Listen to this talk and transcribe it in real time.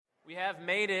We have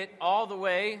made it all the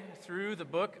way through the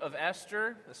book of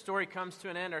Esther. The story comes to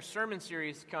an end. Our sermon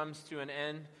series comes to an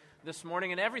end this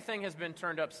morning, and everything has been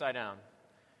turned upside down.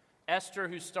 Esther,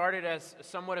 who started as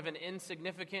somewhat of an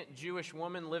insignificant Jewish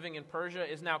woman living in Persia,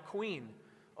 is now queen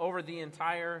over the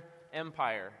entire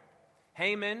empire.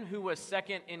 Haman, who was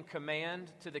second in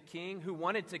command to the king, who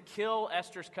wanted to kill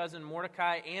Esther's cousin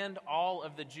Mordecai and all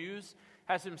of the Jews,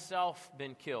 has himself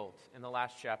been killed in the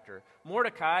last chapter.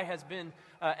 Mordecai has been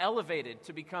elevated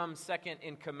to become second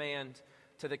in command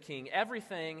to the king.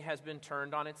 Everything has been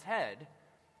turned on its head,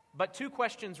 but two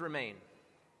questions remain.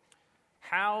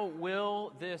 How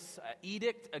will this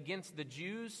edict against the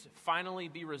Jews finally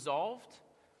be resolved?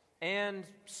 And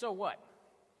so what?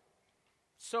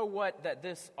 So what that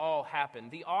this all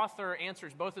happened? The author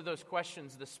answers both of those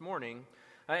questions this morning.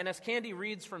 And as Candy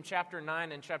reads from chapter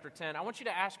 9 and chapter 10, I want you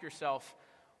to ask yourself,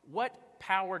 what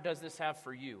power does this have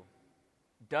for you?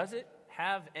 Does it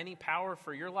have any power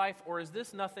for your life, or is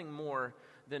this nothing more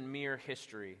than mere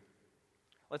history?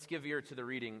 Let's give ear to the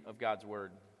reading of God's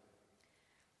word.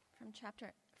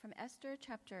 From Esther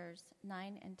chapters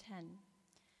 9 and 10.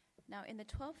 Now in the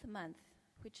 12th month,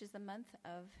 which is the month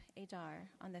of Adar,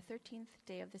 on the 13th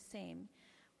day of the same,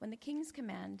 when the king's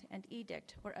command and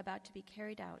edict were about to be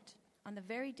carried out, on the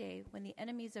very day when the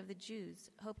enemies of the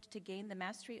Jews hoped to gain the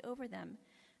mastery over them,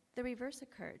 the reverse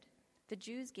occurred. The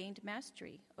Jews gained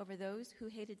mastery over those who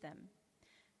hated them.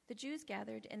 The Jews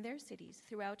gathered in their cities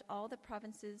throughout all the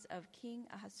provinces of King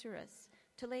Ahasuerus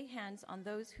to lay hands on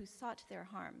those who sought their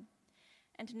harm.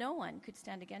 And no one could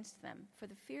stand against them, for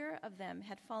the fear of them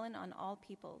had fallen on all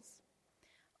peoples.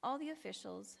 All the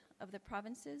officials of the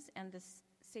provinces and the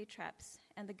satraps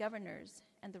and the governors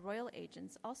and the royal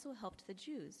agents also helped the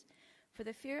Jews, for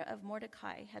the fear of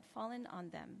Mordecai had fallen on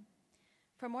them.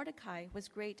 For Mordecai was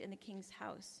great in the king's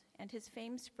house, and his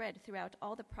fame spread throughout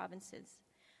all the provinces.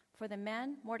 For the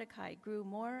man Mordecai grew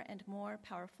more and more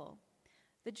powerful.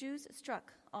 The Jews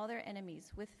struck all their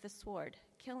enemies with the sword,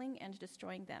 killing and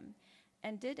destroying them,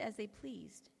 and did as they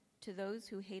pleased to those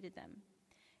who hated them.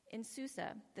 In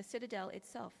Susa, the citadel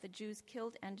itself, the Jews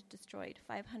killed and destroyed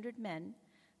 500 men,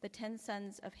 the 10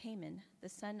 sons of Haman, the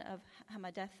son of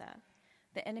Hammedatha,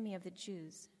 the enemy of the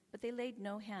Jews, but they laid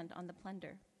no hand on the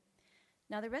plunder.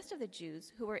 Now the rest of the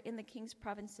Jews who were in the king's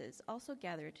provinces also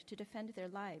gathered to defend their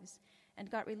lives, and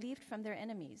got relieved from their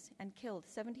enemies, and killed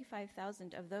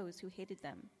 75,000 of those who hated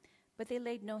them, but they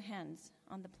laid no hands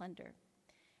on the plunder.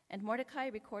 And Mordecai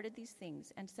recorded these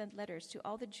things, and sent letters to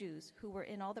all the Jews who were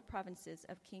in all the provinces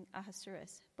of King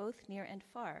Ahasuerus, both near and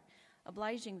far,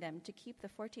 obliging them to keep the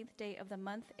 14th day of the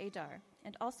month Adar,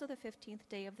 and also the 15th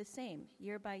day of the same,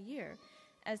 year by year,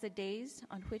 as the days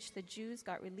on which the Jews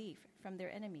got relief from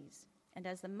their enemies, and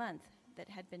as the month that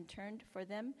had been turned for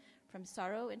them from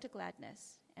sorrow into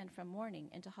gladness, and from mourning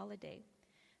into holiday,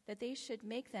 that they should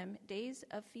make them days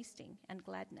of feasting and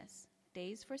gladness,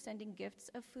 days for sending gifts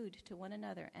of food to one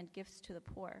another and gifts to the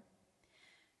poor.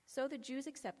 So the Jews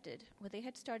accepted what they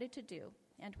had started to do,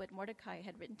 and what Mordecai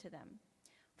had written to them.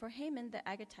 For Haman the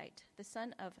Agagite, the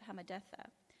son of Hammedatha,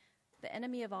 the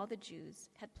enemy of all the Jews,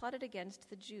 had plotted against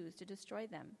the Jews to destroy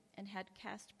them, and had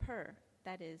cast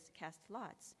that is, cast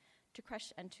lots, to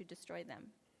crush and to destroy them.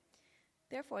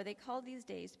 Therefore they called these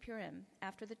days Purim,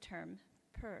 after the term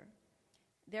Pur.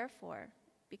 Therefore,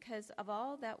 because of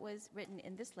all that was written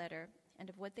in this letter, and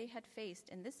of what they had faced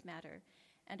in this matter,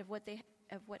 and of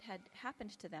what had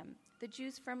happened to them, the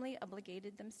Jews firmly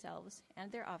obligated themselves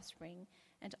and their offspring,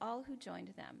 and all who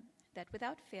joined them, that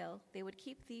without fail they would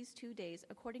keep these 2 days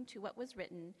according to what was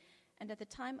written, and at the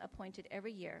time appointed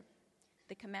every year.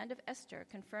 The command of Esther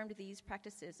confirmed these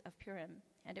practices of Purim,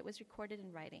 and it was recorded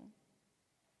in writing.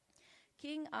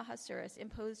 King Ahasuerus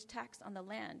imposed tax on the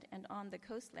land and on the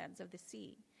coastlands of the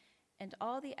sea, and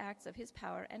all the acts of his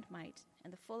power and might,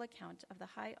 and the full account of the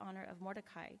high honor of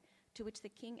Mordecai, to which the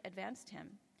king advanced him.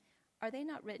 Are they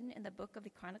not written in the book of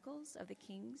the Chronicles of the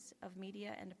kings of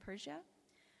Media and Persia?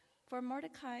 For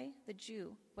Mordecai the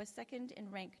Jew was second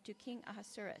in rank to King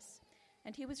Ahasuerus,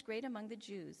 and he was great among the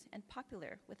Jews, and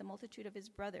popular with the multitude of his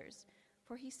brothers,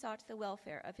 for he sought the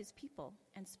welfare of his people,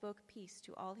 and spoke peace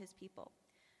to all his people.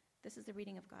 This is the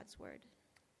reading of God's word.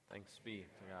 Thanks be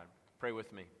to God. Pray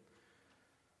with me.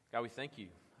 God, we thank you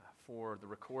for the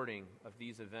recording of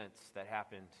these events that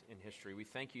happened in history. We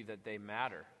thank you that they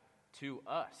matter to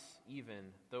us,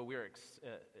 even though we are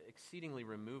exceedingly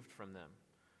removed from them.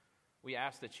 We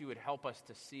ask that you would help us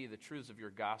to see the truths of your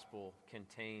gospel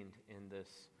contained in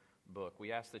this book.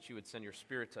 We ask that you would send your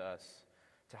Spirit to us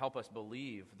to help us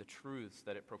believe the truths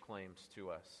that it proclaims to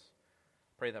us.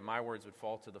 Pray that my words would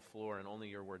fall to the floor and only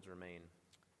your words remain.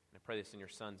 And I pray this in your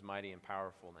Son's mighty and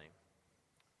powerful name.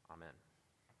 Amen.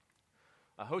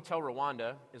 Hotel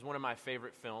Rwanda is one of my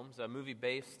favorite films, a movie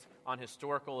based on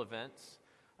historical events.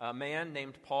 A man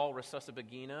named Paul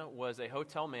Rusesabagina was a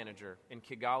hotel manager in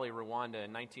Kigali, Rwanda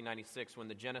in 1996 when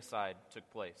the genocide took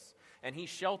place. And he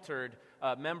sheltered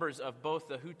members of both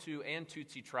the Hutu and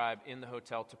Tutsi tribe in the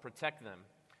hotel to protect them.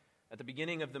 At the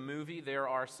beginning of the movie, there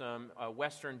are some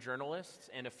Western journalists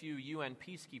and a few UN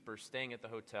peacekeepers staying at the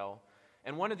hotel.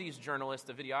 And one of these journalists,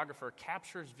 the videographer,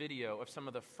 captures video of some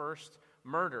of the first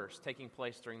murders taking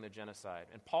place during the genocide.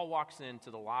 And Paul walks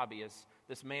into the lobby as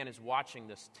this man is watching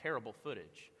this terrible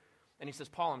footage. And he says,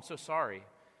 "Paul, I'm so sorry."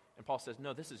 And Paul says,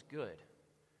 "No, this is good.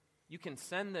 You can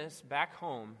send this back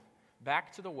home,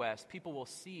 back to the West. People will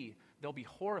see, they'll be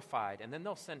horrified, and then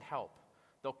they'll send help.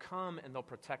 They'll come and they'll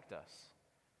protect us."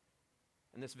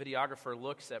 And this videographer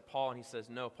looks at Paul and he says,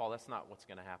 "No, Paul, that's not what's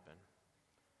going to happen.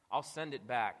 I'll send it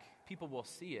back. People will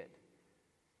see it,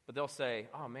 but they'll say,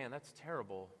 'Oh man, that's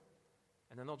terrible.'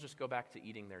 And then they'll just go back to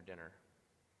eating their dinner."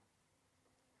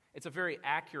 It's a very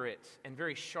accurate and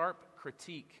very sharp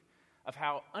critique of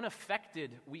how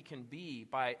unaffected we can be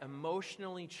by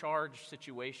emotionally charged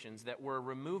situations that we're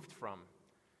removed from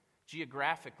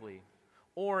geographically,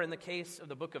 or in the case of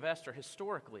the book of Esther,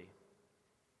 historically.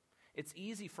 It's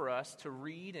easy for us to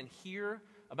read and hear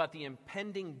about the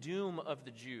impending doom of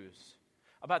the Jews,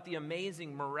 about the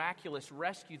amazing, miraculous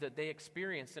rescue that they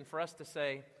experienced, and for us to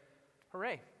say,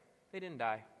 "Hooray, they didn't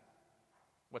die.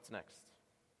 What's next?"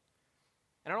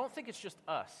 And I don't think it's just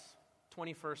us,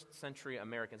 21st century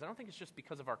Americans. I don't think it's just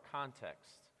because of our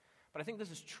context. But I think this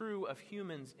is true of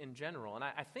humans in general. And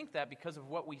I think that because of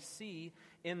what we see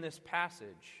in this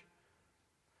passage.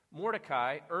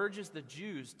 Mordecai urges the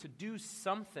Jews to do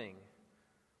something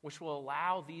which will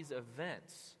allow these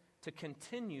events to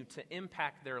continue to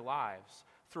impact their lives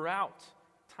throughout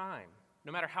time,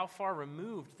 no matter how far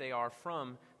removed they are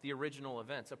from the original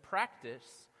events. A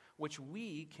practice which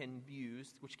we can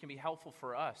use, which can be helpful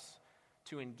for us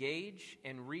to engage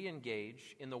and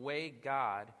re-engage in the way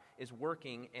God is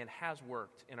working and has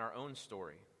worked in our own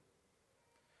story.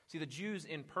 See, the Jews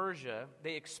in Persia,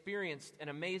 they experienced an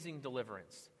amazing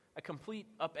deliverance, a complete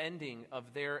upending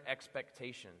of their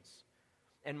expectations.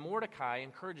 And Mordecai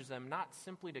encourages them not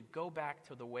simply to go back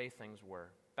to the way things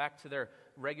were, back to their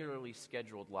regularly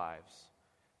scheduled lives,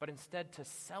 but instead to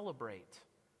celebrate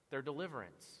their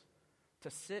deliverance, to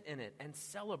sit in it and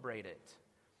celebrate it.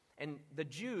 And the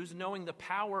Jews, knowing the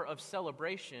power of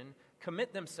celebration,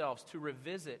 commit themselves to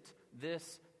revisit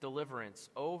this deliverance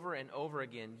over and over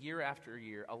again, year after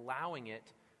year, allowing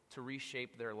it to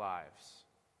reshape their lives.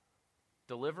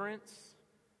 Deliverance,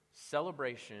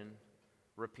 celebration,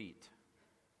 repeat.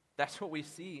 That's what we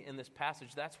see in this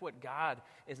passage. That's what God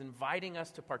is inviting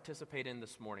us to participate in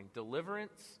this morning.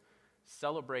 Deliverance,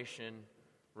 celebration,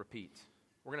 repeat.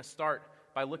 We're going to start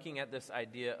by looking at this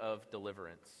idea of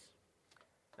deliverance.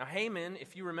 Now, Haman,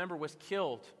 if you remember, was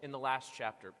killed in the last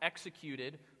chapter,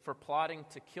 executed for plotting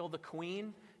to kill the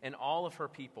queen and all of her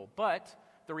people. But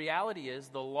the reality is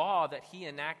the law that he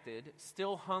enacted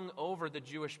still hung over the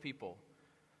Jewish people.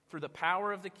 Through the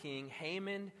power of the king,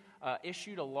 Haman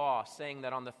issued a law saying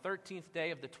that on the 13th day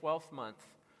of the 12th month,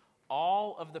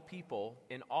 all of the people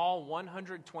in all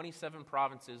 127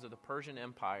 provinces of the Persian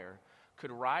Empire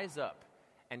could rise up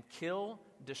and kill,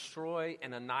 destroy,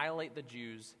 and annihilate the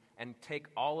Jews and take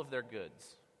all of their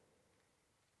goods.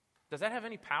 Does that have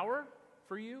any power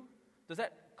for you? Does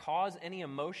that cause any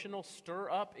emotional stir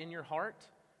up in your heart?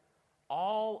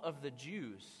 All of the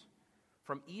Jews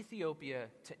from Ethiopia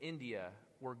to India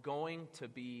were going to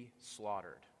be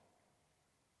slaughtered.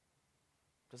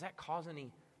 Does that cause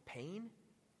any pain?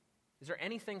 Is there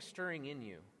anything stirring in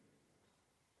you?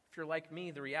 If you're like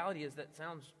me, the reality is that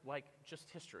sounds like just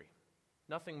history,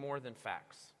 nothing more than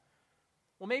facts.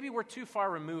 Well, maybe we're too far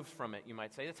removed from it, you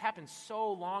might say. It's happened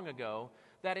so long ago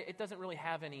that it doesn't really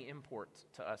have any import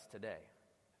to us today.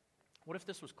 What if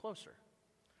this was closer?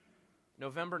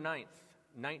 November 9th,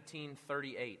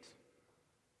 1938,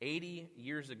 80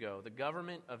 years ago, the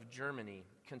government of Germany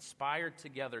conspired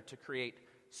together to create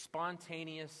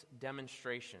spontaneous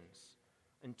demonstrations.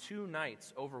 In 2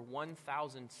 nights, over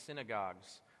 1,000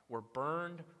 synagogues were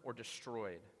burned or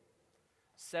destroyed.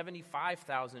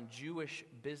 75,000 Jewish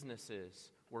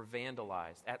businesses were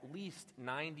vandalized. At least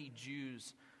 90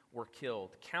 Jews were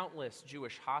killed. Countless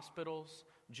Jewish hospitals,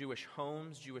 Jewish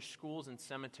homes, Jewish schools, and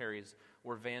cemeteries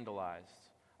were vandalized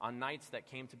on nights that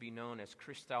came to be known as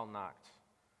Kristallnacht,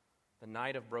 the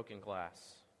night of broken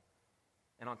glass.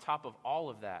 And on top of all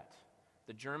of that,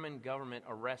 the German government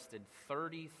arrested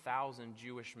 30,000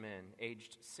 Jewish men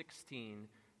aged 16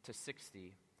 to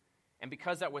 60 And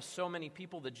because that was so many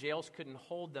people, the jails couldn't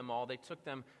hold them all. They took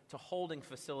them to holding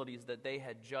facilities that they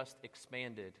had just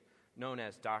expanded, known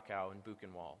as Dachau and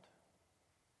Buchenwald.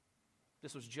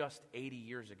 This was just 80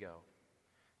 years ago.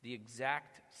 The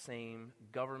exact same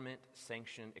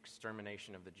government-sanctioned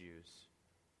extermination of the Jews.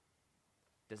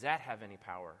 Does that have any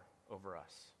power over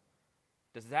us?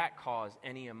 Does that cause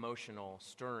any emotional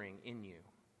stirring in you?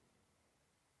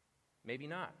 Maybe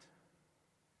not.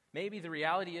 Maybe the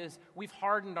reality is we've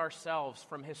hardened ourselves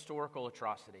from historical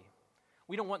atrocity.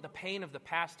 We don't want the pain of the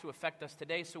past to affect us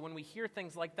today, so when we hear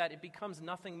things like that, it becomes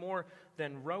nothing more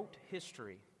than rote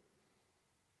history.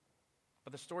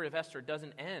 But the story of Esther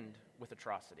doesn't end with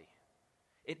atrocity.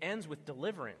 It ends with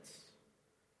deliverance.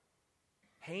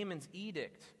 Haman's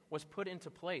edict was put into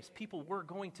place. People were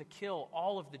going to kill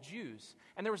all of the Jews,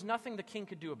 and there was nothing the king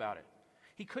could do about it.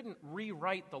 He couldn't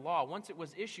rewrite the law. Once it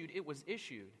was issued, it was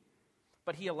issued.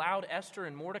 But he allowed Esther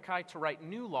and Mordecai to write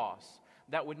new laws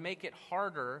that would make it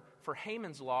harder for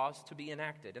Haman's laws to be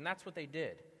enacted. And that's what they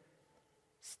did.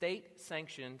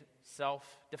 State-sanctioned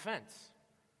self-defense.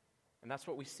 And that's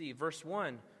what we see. Verse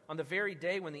 1, on the very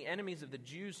day when the enemies of the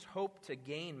Jews hoped to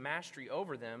gain mastery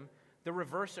over them, the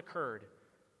reverse occurred.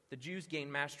 The Jews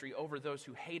gained mastery over those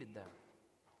who hated them.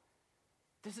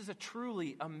 This is a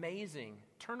truly amazing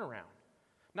turnaround.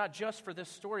 Not just for this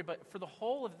story, but for the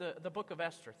whole of the book of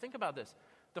Esther. Think about this.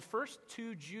 The first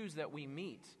two Jews that we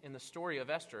meet in the story of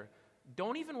Esther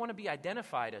don't even want to be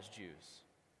identified as Jews.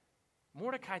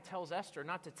 Mordecai tells Esther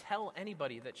not to tell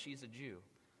anybody that she's a Jew.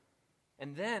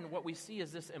 And then what we see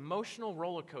is this emotional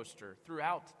roller coaster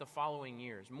throughout the following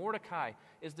years. Mordecai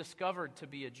is discovered to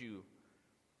be a Jew.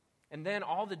 And then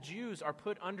all the Jews are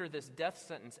put under this death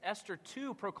sentence. Esther,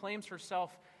 too, proclaims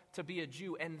herself to be a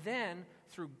Jew. And then,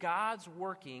 through God's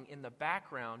working in the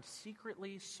background,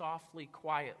 secretly, softly,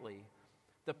 quietly,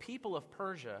 the people of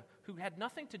Persia, who had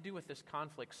nothing to do with this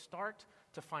conflict, start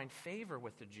to find favor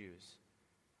with the Jews.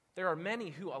 There are many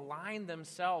who align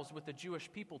themselves with the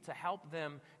Jewish people to help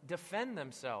them defend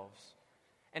themselves.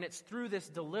 And it's through this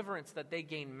deliverance that they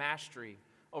gain mastery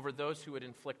over those who would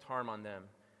inflict harm on them.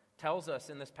 Tells us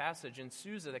in this passage, in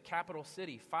Susa, the capital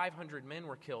city, 500 men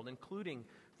were killed, including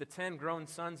the 10 grown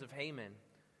sons of Haman.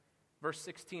 Verse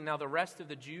 16, now the rest of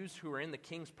the Jews who were in the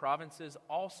king's provinces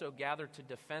also gathered to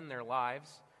defend their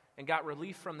lives and got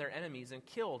relief from their enemies and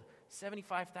killed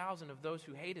 75,000 of those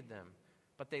who hated them,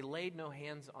 but they laid no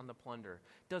hands on the plunder.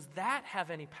 Does that have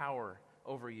any power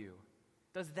over you?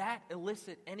 Does that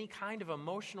elicit any kind of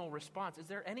emotional response? Is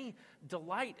there any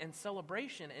delight and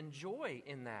celebration and joy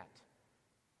in that?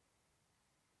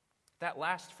 That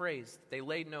last phrase, they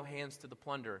laid no hands to the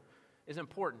plunder, is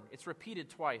important. It's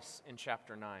repeated twice in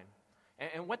chapter 9.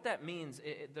 And what that means,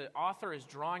 the author is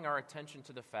drawing our attention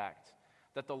to the fact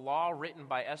that the law written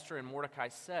by Esther and Mordecai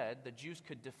said the Jews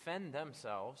could defend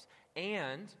themselves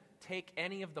and take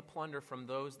any of the plunder from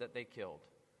those that they killed.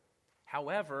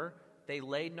 However, they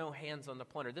laid no hands on the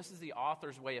plunder. This is the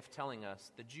author's way of telling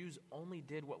us the Jews only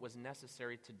did what was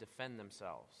necessary to defend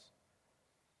themselves.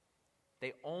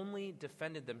 They only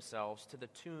defended themselves to the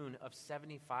tune of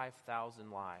 75,000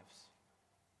 lives.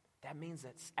 That means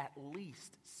that at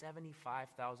least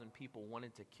 75,000 people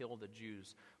wanted to kill the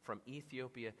Jews from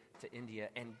Ethiopia to India,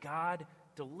 and God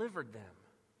delivered them.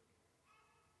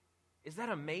 Is that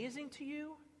amazing to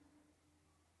you?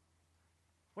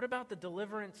 What about the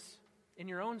deliverance in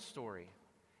your own story?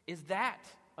 Is that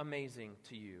amazing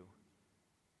to you?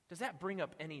 Does that bring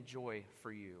up any joy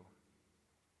for you?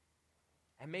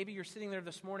 And maybe you're sitting there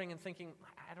this morning and thinking,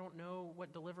 I don't know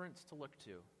what deliverance to look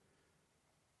to.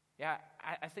 Yeah,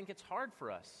 I think it's hard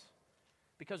for us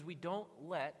because we don't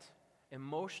let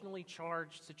emotionally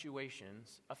charged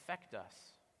situations affect us.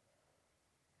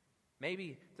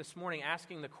 Maybe this morning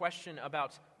asking the question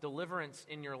about deliverance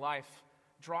in your life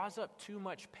draws up too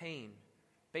much pain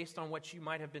based on what you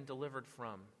might have been delivered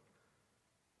from.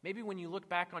 Maybe when you look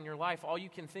back on your life, all you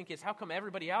can think is, how come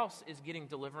everybody else is getting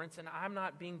deliverance and I'm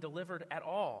not being delivered at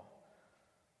all?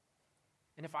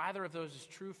 And if either of those is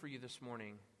true for you this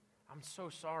morning, I'm so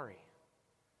sorry.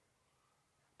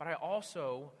 But I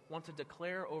also want to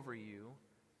declare over you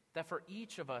that for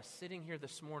each of us sitting here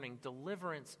this morning,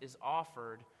 deliverance is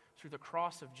offered through the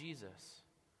cross of Jesus.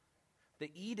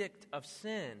 The edict of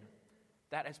sin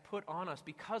that is put on us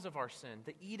because of our sin,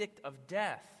 the edict of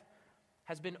death,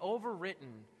 has been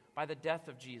overwritten by the death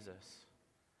of Jesus.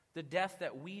 The death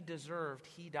that we deserved,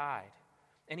 he died.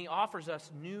 And he offers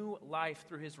us new life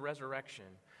through his resurrection.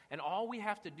 And all we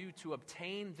have to do to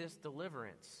obtain this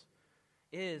deliverance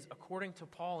is, according to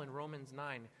Paul in Romans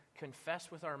 9, confess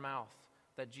with our mouth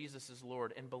that Jesus is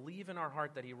Lord and believe in our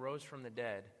heart that he rose from the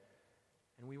dead,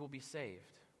 and we will be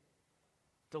saved.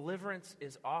 Deliverance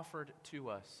is offered to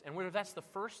us. And whether that's the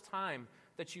first time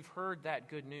that you've heard that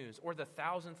good news or the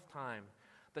 1,000th time,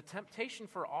 the temptation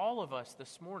for all of us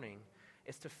this morning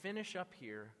is to finish up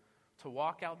here, to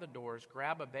walk out the doors,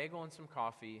 grab a bagel and some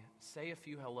coffee, say a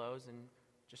few hellos, and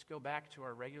just go back to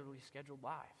our regularly scheduled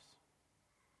lives.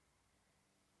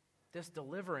 This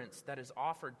deliverance that is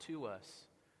offered to us,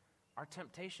 our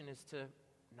temptation is to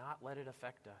not let it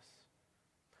affect us.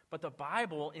 But the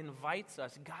Bible invites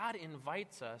us, God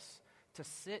invites us to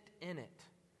sit in it,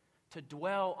 to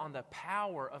dwell on the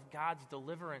power of God's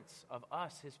deliverance of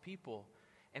us, his people,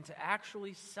 and to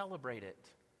actually celebrate it.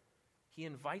 He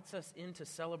invites us into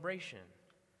celebration.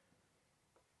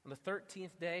 On the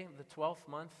 13th day of the 12th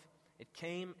month, it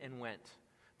came and went.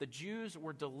 The Jews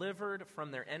were delivered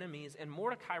from their enemies, and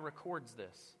Mordecai records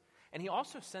this. And he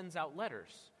also sends out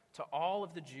letters to all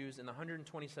of the Jews in the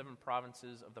 127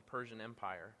 provinces of the Persian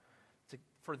Empire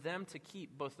for them to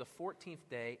keep both the 14th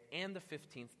day and the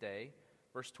 15th day,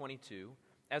 verse 22,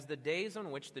 as the days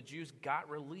on which the Jews got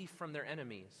relief from their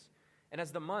enemies, and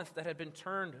as the month that had been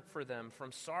turned for them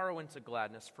from sorrow into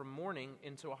gladness, from mourning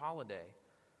into a holiday,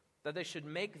 that they should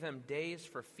make them days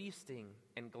for feasting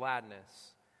and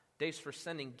gladness, days for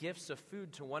sending gifts of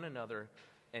food to one another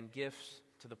and gifts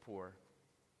to the poor.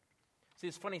 See,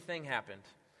 this funny thing happened.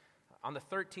 On the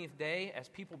 13th day, as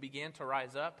people began to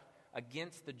rise up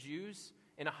against the Jews,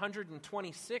 in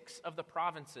 126 of the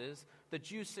provinces, the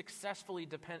Jews successfully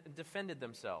defended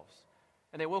themselves.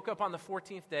 And they woke up on the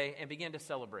 14th day and began to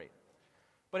celebrate.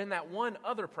 But in that one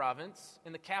other province,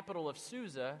 in the capital of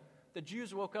Susa, the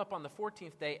Jews woke up on the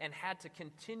 14th day and had to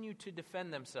continue to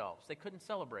defend themselves. They couldn't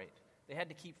celebrate. They had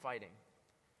to keep fighting.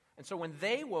 And so when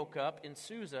they woke up in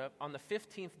Susa on the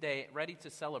 15th day, ready to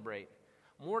celebrate,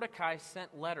 Mordecai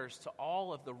sent letters to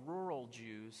all of the rural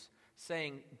Jews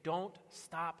saying, don't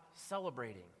stop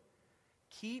celebrating.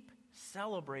 Keep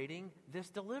celebrating this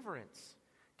deliverance.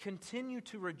 Continue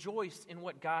to rejoice in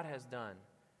what God has done.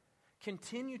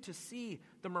 Continue to see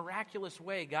the miraculous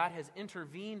way God has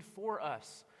intervened for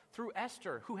us through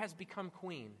Esther, who has become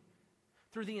queen,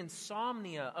 through the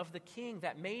insomnia of the king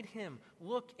that made him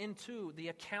look into the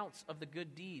accounts of the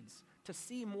good deeds, to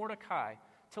see Mordecai,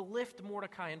 to lift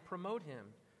Mordecai and promote him.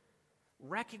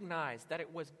 Recognize that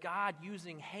it was God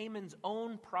using Haman's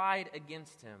own pride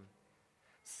against him.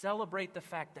 Celebrate the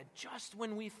fact that just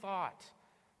when we thought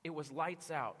it was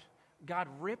lights out, God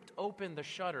ripped open the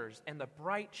shutters and the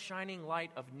bright shining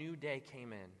light of new day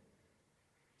came in.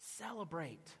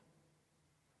 Celebrate.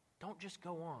 Don't just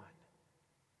go on.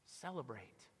 Celebrate.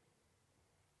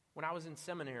 When I was in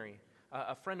seminary,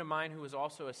 a friend of mine who was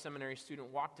also a seminary student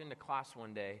walked into class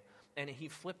one day and he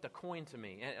flipped a coin to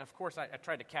me. And of course, I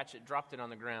tried to catch it, dropped it on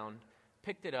the ground,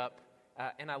 picked it up,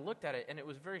 and I looked at it, and it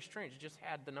was very strange. It just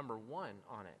had the number 1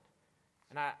 on it.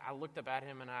 And I looked up at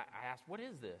him, and I asked, what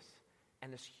is this?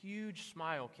 And this huge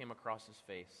smile came across his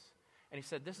face. And he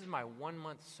said, this is my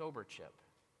 1-month sober chip.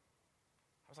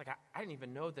 I was like, I didn't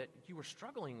even know that you were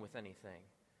struggling with anything.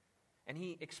 And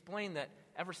he explained that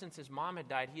ever since his mom had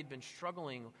died, he had been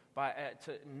struggling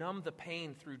to numb the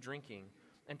pain through drinking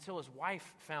until his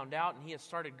wife found out, and he had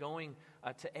started going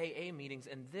to AA meetings,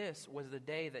 and this was the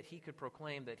day that he could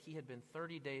proclaim that he had been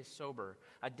 30 days sober,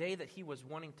 a day that he was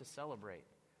wanting to celebrate.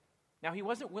 Now, he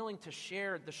wasn't willing to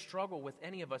share the struggle with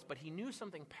any of us, but he knew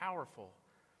something powerful.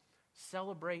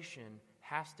 Celebration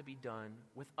has to be done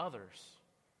with others.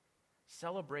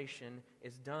 Celebration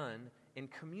is done in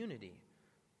community.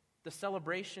 The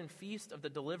celebration feast of the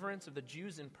deliverance of the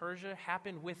Jews in Persia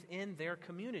happened within their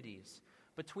communities,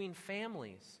 between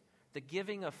families, the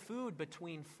giving of food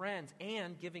between friends,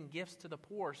 and giving gifts to the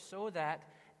poor so that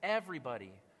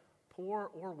everybody,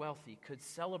 poor or wealthy, could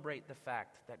celebrate the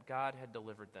fact that God had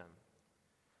delivered them.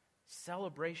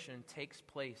 Celebration takes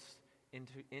place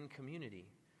in community.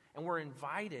 And we're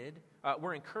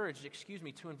encouraged,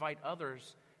 to invite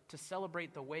others to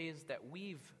celebrate the ways that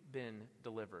we've been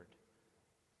delivered.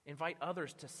 Invite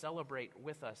others to celebrate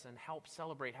with us and help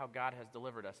celebrate how God has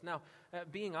delivered us. Now,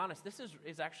 being honest, this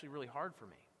is actually really hard for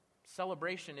me.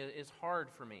 Celebration is hard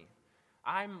for me.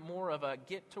 I'm more of a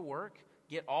get to work,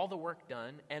 get all the work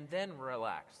done, and then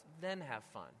relax, then have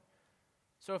fun.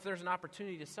 So if there's an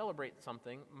opportunity to celebrate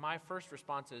something, my first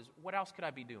response is, what else could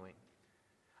I be doing?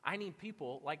 I need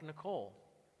people like Nicole,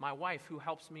 my wife, who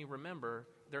helps me remember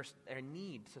their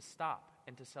need to stop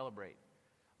and to celebrate.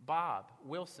 Bob,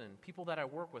 Wilson, people that I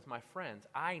work with, my friends,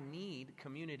 I need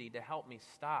community to help me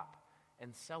stop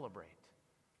and celebrate.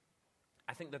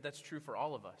 I think that that's true for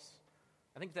all of us.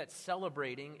 I think that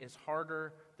celebrating is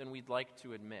harder than we'd like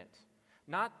to admit.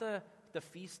 Not the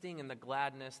feasting and the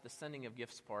gladness, the sending of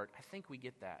gifts part. I think we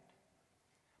get that.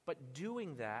 But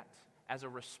doing that as a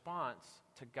response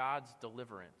to God's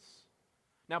deliverance.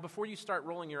 Now, before you start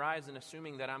rolling your eyes and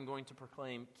assuming that I'm going to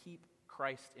proclaim, keep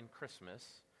Christ in Christmas,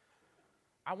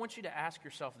 I want you to ask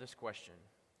yourself this question.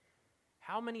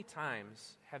 How many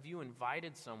times have you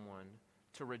invited someone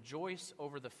to rejoice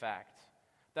over the fact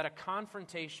that a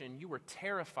confrontation you were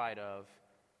terrified of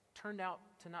turned out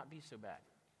to not be so bad?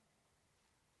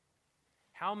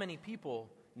 How many people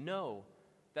know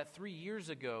that 3 years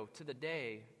ago to the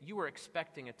day you were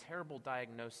expecting a terrible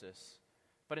diagnosis,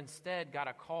 but instead got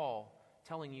a call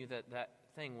telling you that that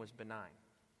thing was benign?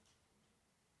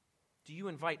 Do you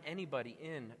invite anybody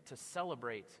in to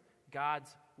celebrate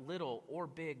God's little or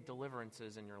big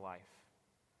deliverances in your life?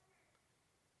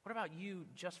 What about you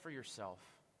just for yourself?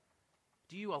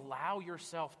 Do you allow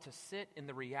yourself to sit in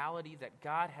the reality that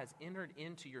God has entered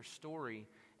into your story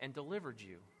and delivered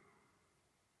you?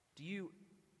 Do you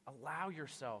allow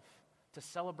yourself to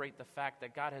celebrate the fact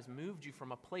that God has moved you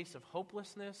from a place of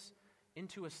hopelessness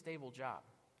into a stable job?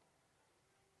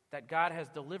 That God has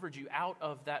delivered you out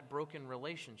of that broken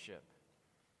relationship?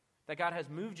 That God has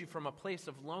moved you from a place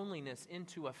of loneliness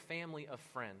into a family of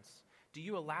friends? Do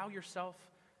you allow yourself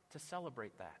to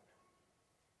celebrate that?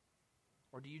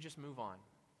 Or do you just move on?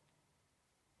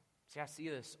 See, I see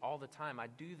this all the time. I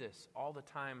do this all the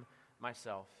time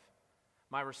myself.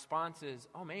 My response is,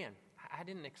 oh man, I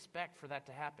didn't expect for that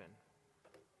to happen.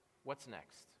 What's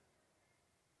next?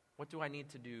 What do I need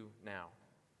to do now?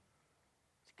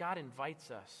 See, God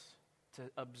invites us to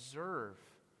observe,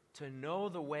 to know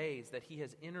the ways that He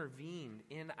has intervened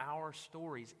in our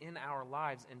stories, in our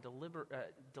lives, and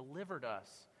delivered us.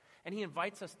 And He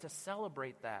invites us to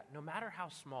celebrate that, no matter how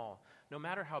small, no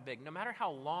matter how big, no matter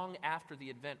how long after the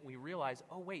event we realize,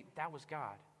 oh wait, that was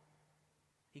God.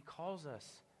 He calls us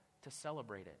to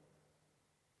celebrate it.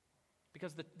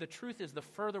 Because the truth is, the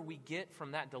further we get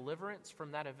from that deliverance,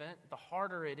 from that event, the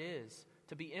harder it is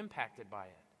to be impacted by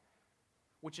it.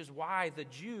 Which is why the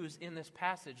Jews in this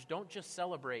passage don't just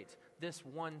celebrate this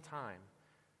one time,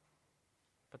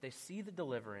 but they see the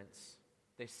deliverance,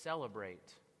 they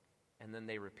celebrate, and then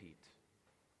they repeat.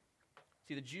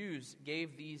 See, the Jews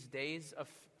gave these days of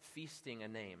feasting a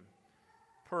name,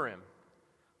 Purim.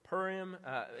 Purim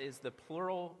is the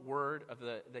plural word of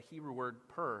the Hebrew word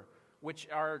pur, which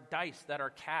are dice that are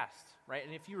cast, right?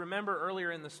 And if you remember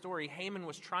earlier in the story, Haman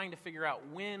was trying to figure out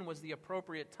when was the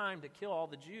appropriate time to kill all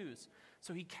the Jews.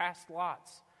 So he cast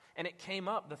lots, and it came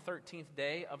up the 13th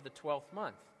day of the 12th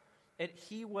month.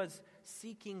 He was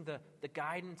seeking the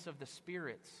guidance of the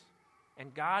spirits,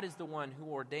 and God is the one who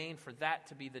ordained for that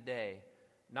to be the day,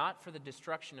 not for the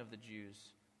destruction of the Jews,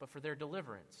 but for their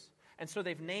deliverance. And so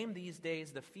they've named these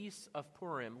days the Feasts of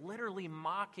Purim, literally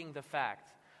mocking the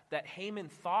fact that Haman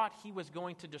thought he was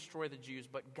going to destroy the Jews,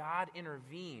 but God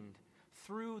intervened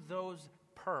through those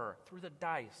through the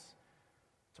dice,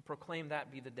 to proclaim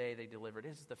that be the day they delivered.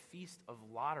 It is the Feast of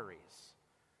Lotteries.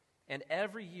 And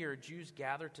every year, Jews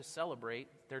gather to celebrate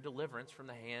their deliverance from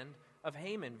the hand of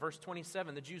Haman. Verse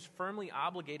 27, the Jews firmly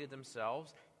obligated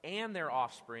themselves and their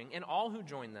offspring and all who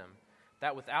joined them,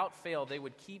 that without fail they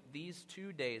would keep these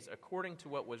 2 days according to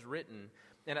what was written,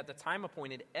 and at the time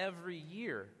appointed every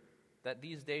year, that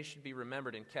these days should be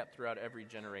remembered and kept throughout every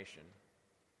generation.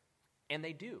 And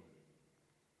they do.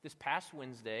 This past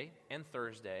Wednesday and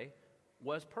Thursday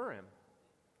was Purim.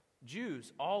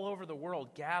 Jews all over the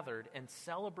world gathered and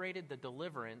celebrated the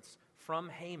deliverance from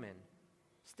Haman.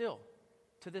 Still,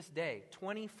 to this day,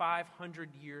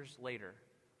 2,500 years later.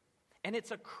 And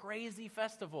it's a crazy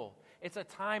festival. It's a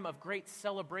time of great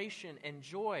celebration and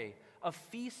joy, of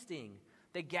feasting.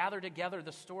 They gather together,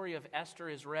 the story of Esther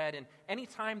is read, and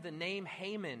anytime the name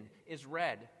Haman is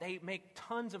read, they make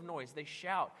tons of noise. They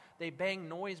shout, they bang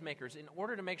noisemakers in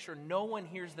order to make sure no one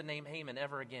hears the name Haman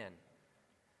ever again.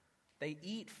 They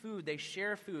eat food, they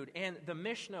share food, and the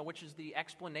Mishnah, which is the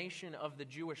explanation of the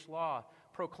Jewish law,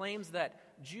 proclaims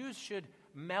that Jews should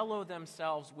mellow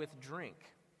themselves with drink.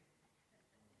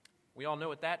 We all know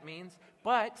what that means,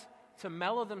 but to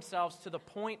mellow themselves to the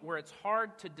point where it's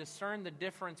hard to discern the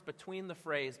difference between the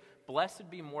phrase, blessed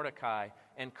be Mordecai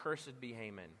and cursed be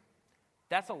Haman.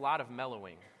 That's a lot of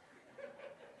mellowing,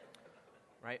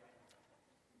 right?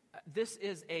 This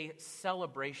is a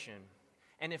celebration.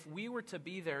 And if we were to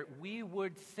be there, we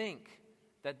would think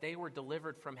that they were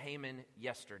delivered from Haman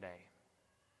yesterday.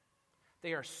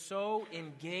 They are so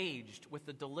engaged with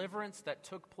the deliverance that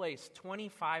took place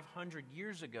 2,500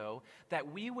 years ago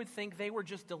that we would think they were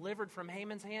just delivered from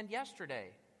Haman's hand yesterday.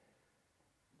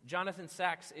 Jonathan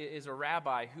Sacks is a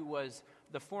rabbi who was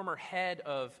the former head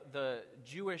of the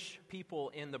Jewish people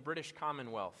in the British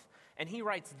Commonwealth. And he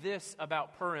writes this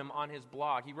about Purim on his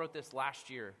blog. He wrote this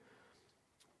last year.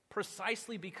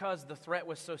 Precisely because the threat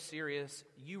was so serious,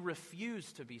 you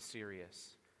refused to be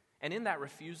serious. And in that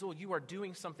refusal, you are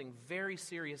doing something very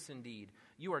serious indeed.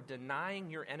 You are denying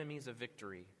your enemies a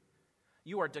victory.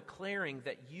 You are declaring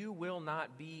that you will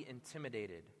not be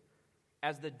intimidated.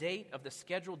 As the date of the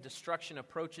scheduled destruction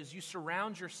approaches, you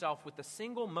surround yourself with the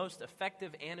single most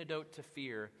effective antidote to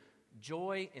fear: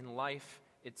 joy in life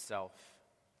itself.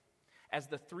 As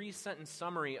the 3-sentence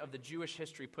summary of the Jewish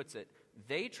history puts it,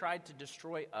 they tried to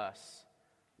destroy us.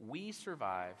 We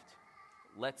survived.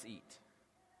 Let's eat.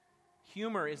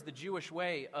 Humor is the Jewish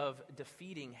way of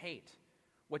defeating hate.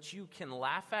 What you can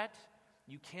laugh at,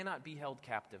 you cannot be held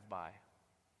captive by.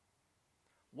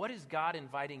 What is God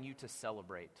inviting you to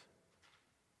celebrate?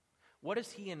 What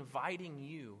is He inviting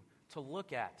you to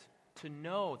look at, to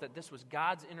know that this was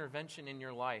God's intervention in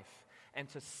your life, and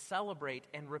to celebrate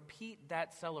and repeat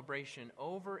that celebration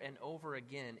over and over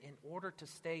again in order to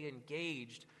stay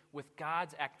engaged with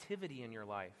God's activity in your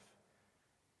life?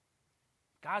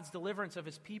 God's deliverance of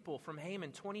His people from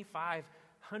Haman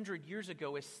 2,500 years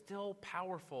ago is still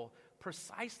powerful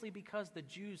precisely because the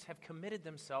Jews have committed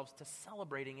themselves to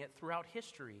celebrating it throughout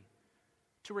history,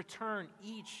 to return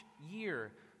each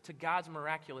year to God's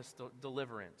miraculous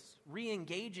deliverance,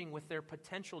 re-engaging with their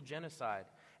potential genocide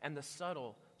and the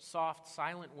subtle, soft,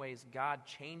 silent ways God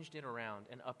changed it around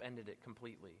and upended it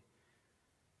completely.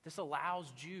 This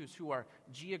allows Jews who are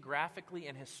geographically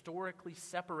and historically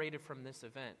separated from this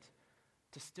event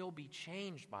to still be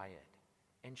changed by it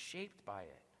and shaped by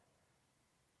it.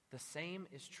 The same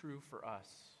is true for us.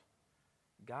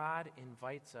 God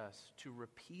invites us to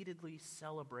repeatedly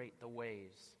celebrate the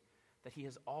ways that He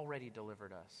has already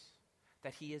delivered us,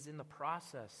 that He is in the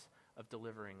process of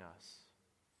delivering us,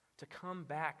 to come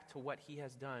back to what He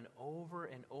has done over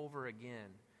and over again,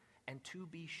 and to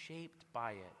be shaped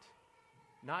by it,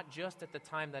 not just at the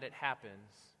time that it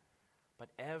happens, but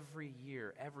every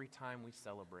year, every time we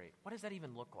celebrate. What does that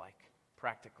even look like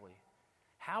practically?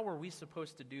 How are we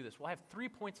supposed to do this? Well, I have 3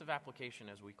 points of application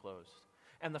as we close,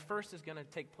 and the first is going to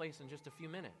take place in just a few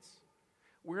minutes.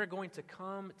 We're going to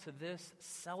come to this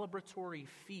celebratory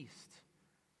feast,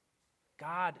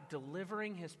 God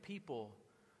delivering His people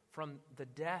from the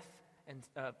death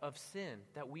of sin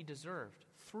that we deserved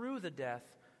through the death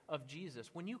of Jesus.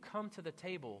 When you come to the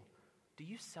table, do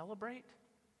you celebrate?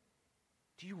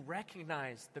 Do you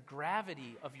recognize the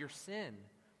gravity of your sin,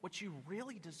 what you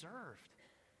really deserved,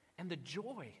 and the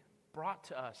joy brought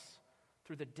to us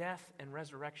through the death and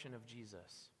resurrection of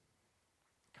Jesus?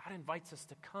 God invites us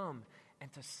to come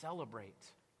and to celebrate.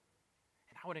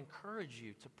 And I would encourage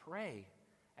you to pray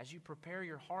as you prepare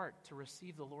your heart to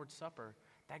receive the Lord's Supper,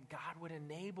 that God would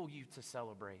enable you to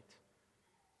celebrate.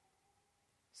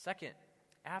 Second,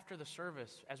 after the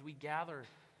service, as we gather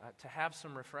to have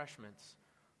some refreshments,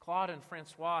 Claude and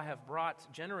Francois have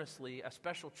brought generously a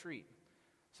special treat,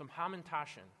 some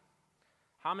hamantaschen.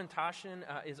 Hamantaschen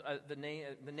is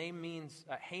the name means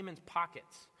Haman's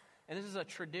pockets. And this is a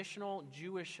traditional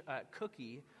Jewish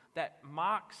cookie that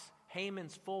mocks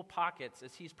Haman's full pockets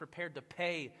as he's prepared to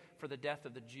pay for the death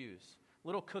of the Jews.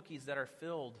 Little cookies that are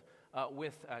filled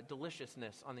with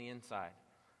deliciousness on the inside.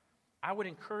 I would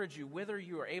encourage you, whether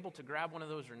you are able to grab one of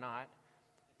those or not,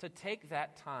 to take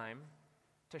that time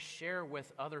to share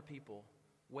with other people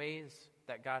ways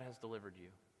that God has delivered you.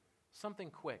 Something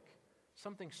quick,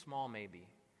 something small maybe,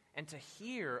 and to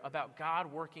hear about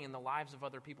God working in the lives of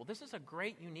other people. This is a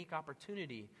great, unique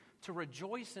opportunity to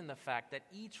rejoice in the fact that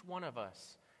each one of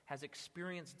us has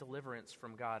experienced deliverance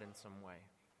from God in some way.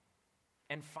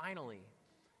 And finally,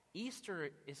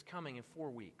 Easter is coming in 4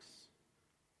 weeks.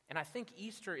 And I think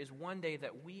Easter is one day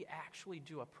that we actually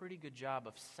do a pretty good job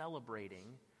of celebrating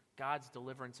God's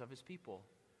deliverance of His people.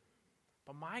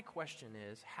 But my question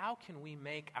is, how can we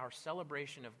make our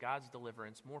celebration of God's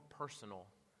deliverance more personal,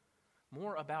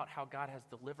 more about how God has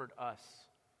delivered us?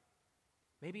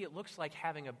 Maybe it looks like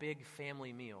having a big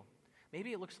family meal.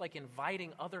 Maybe it looks like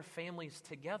inviting other families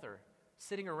together,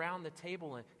 sitting around the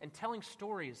table and telling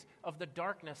stories of the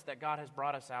darkness that God has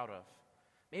brought us out of.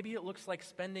 Maybe it looks like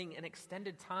spending an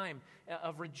extended time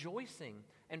of rejoicing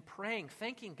and praying,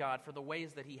 thanking God for the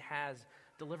ways that He has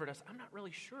delivered us. I'm not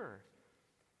really sure.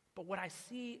 But what I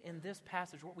see in this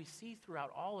passage, what we see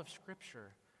throughout all of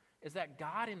Scripture, is that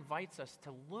God invites us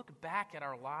to look back at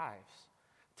our lives,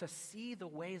 to see the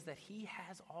ways that He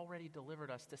has already delivered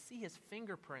us, to see His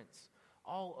fingerprints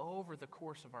all over the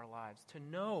course of our lives, to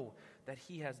know that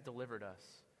He has delivered us,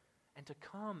 and to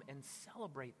come and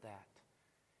celebrate that.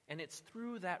 And it's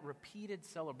through that repeated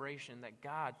celebration that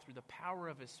God, through the power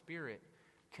of His Spirit,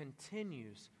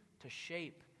 continues to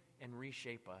shape and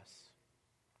reshape us.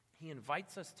 He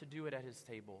invites us to do it at His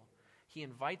table. He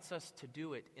invites us to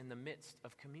do it in the midst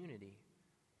of community.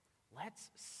 Let's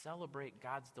celebrate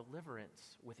God's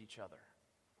deliverance with each other.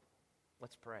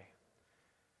 Let's pray.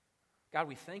 God,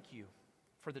 we thank you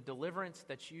for the deliverance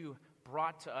that you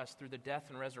brought to us through the death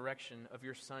and resurrection of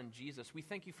your Son, Jesus. We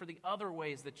thank you for the other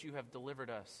ways that you have delivered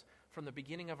us from the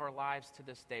beginning of our lives to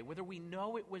this day, whether we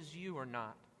know it was you or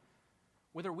not,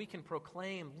 whether we can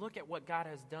proclaim, look at what God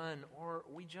has done, or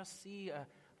we just see a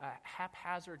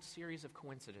haphazard series of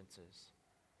coincidences.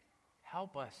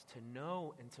 Help us to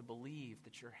know and to believe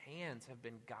that your hands have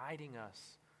been guiding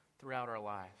us throughout our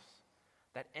lives,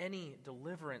 that any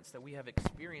deliverance that we have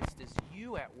experienced is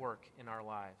you at work in our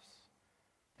lives.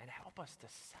 And help us to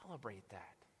celebrate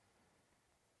that.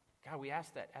 God, we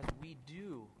ask that as we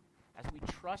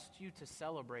trust you to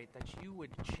celebrate, that you would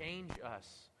change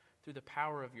us through the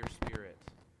power of your Spirit.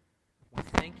 We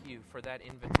thank you for that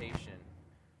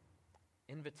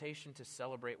invitation to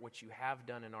celebrate what you have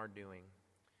done and are doing.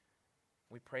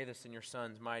 We pray this in your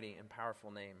Son's mighty and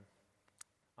powerful name.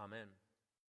 Amen.